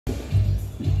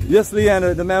Yes,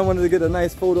 Leanna, the man wanted to get a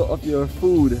nice photo of your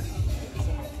food.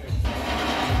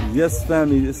 Yes,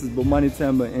 family, this is Bomani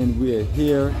Tamba, and we are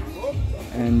here,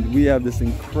 and we have this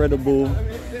incredible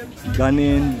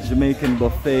Ghanaian Jamaican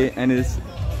buffet, and it's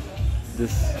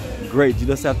just great. You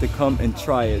just have to come and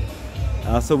try it.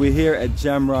 So we're here at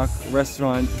JamRock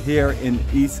restaurant here in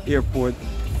East Airport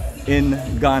in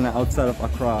Ghana, outside of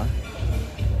Accra.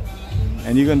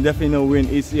 And you're gonna definitely know we're in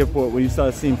East Airport when you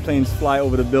start seeing planes fly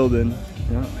over the building.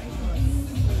 Yeah.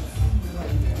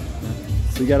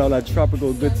 So you got all that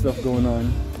tropical good stuff going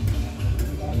on.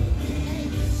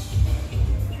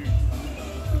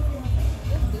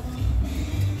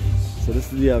 So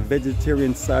this is the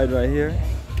vegetarian side right here.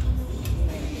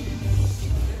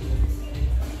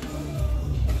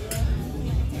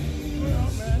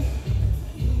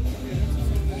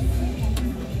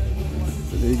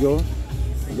 So there you go.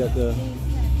 You got the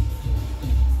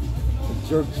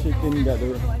jerk chicken, you got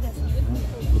the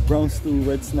brown stew,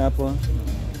 red snapper.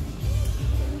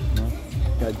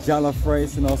 Got jollof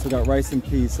rice, and also got rice and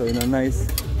peas. So nice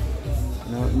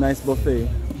buffet.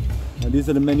 Now, these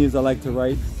are the menus I like to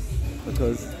write,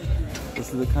 because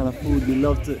this is the kind of food we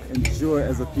love to enjoy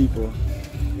as a people.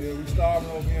 Yeah, we starving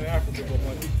over here in Africa,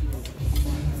 but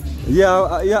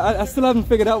yeah, I still haven't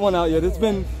figured that one out yet.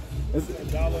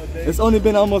 It's only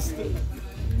been almost.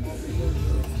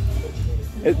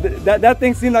 That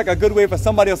thing seemed like a good way for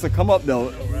somebody else to come up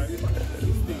though.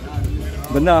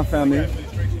 But nah, family.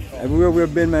 Everywhere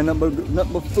we've been, man,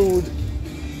 nothing but food.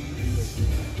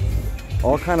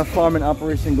 All kind of farming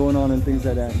operation going on and things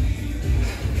like that.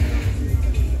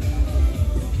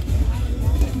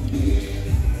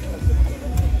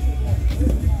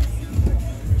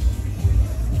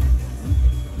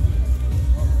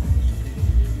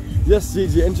 Yes,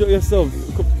 Gigi, enjoy yourself.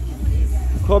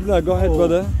 Kobna, go ahead,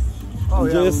 brother.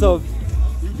 Enjoy yourself.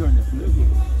 I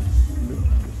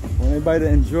want everybody to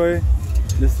enjoy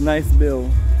this nice meal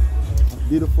of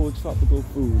beautiful tropical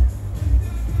food.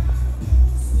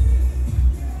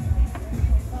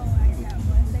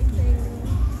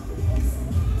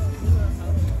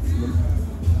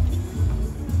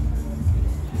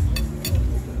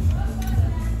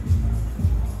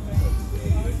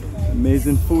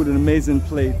 Amazing food, an amazing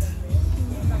plate.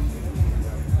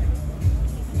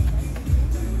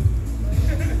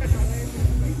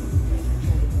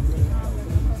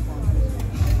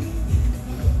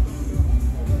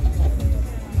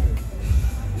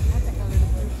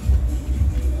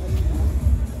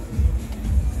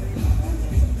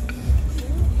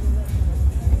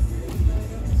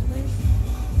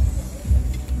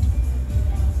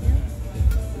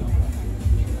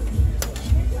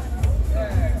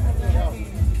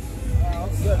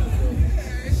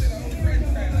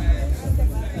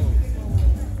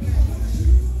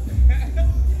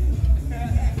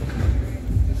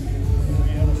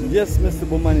 Yes, Mr.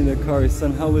 Bomani the car,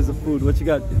 son. How is the food? What you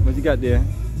got? What you got there?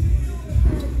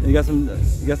 You got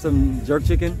some jerk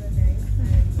chicken?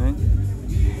 Right.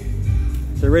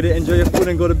 So ready to enjoy your food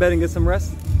and go to bed and get some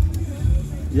rest?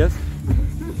 Yes?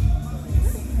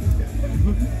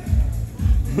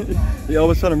 You're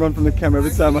always trying to run from the camera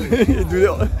every time I do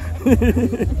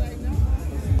that.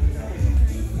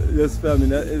 Yes, family,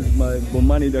 that is my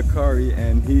Bomani Dakari,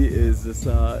 and he is just,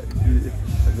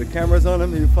 if the camera's on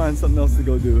him, he'll find something else to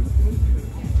go do.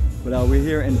 But we're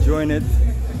here enjoying it,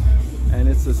 and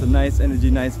it's just a nice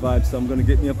energy, nice vibe. So I'm gonna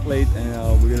get me a plate,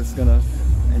 and we're just gonna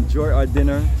enjoy our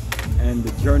dinner, and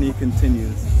the journey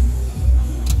continues.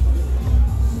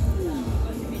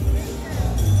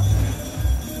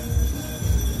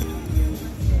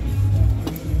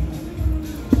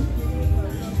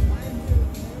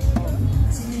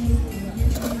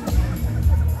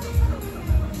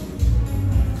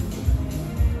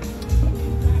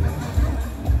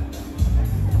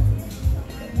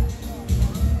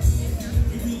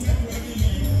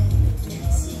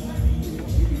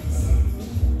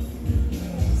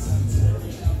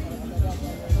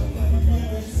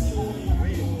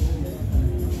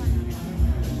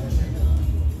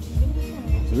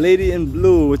 Lady in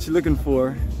blue, what you looking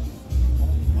for?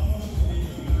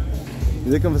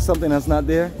 You looking for something that's not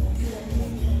there?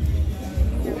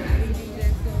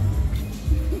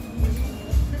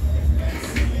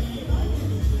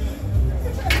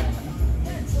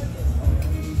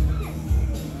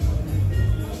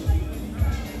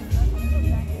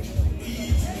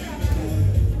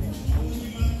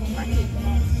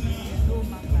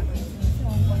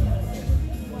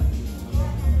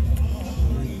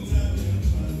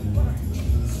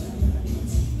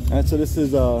 Alright, so this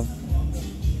is alright.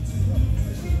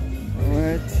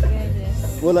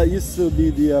 Well, that used to be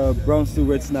the brown stew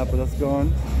red snapper, that's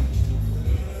gone.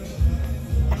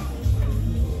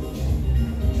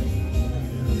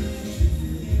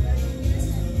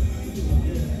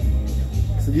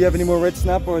 So do you have any more red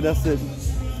snap or that's it?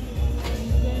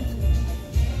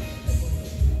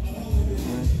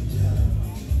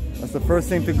 That's the first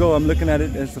thing to go. I'm looking at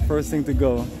it. It's the first thing to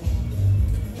go.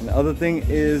 And the other thing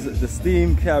is the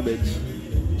steamed cabbage.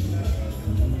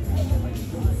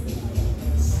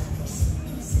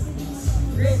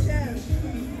 Great chef.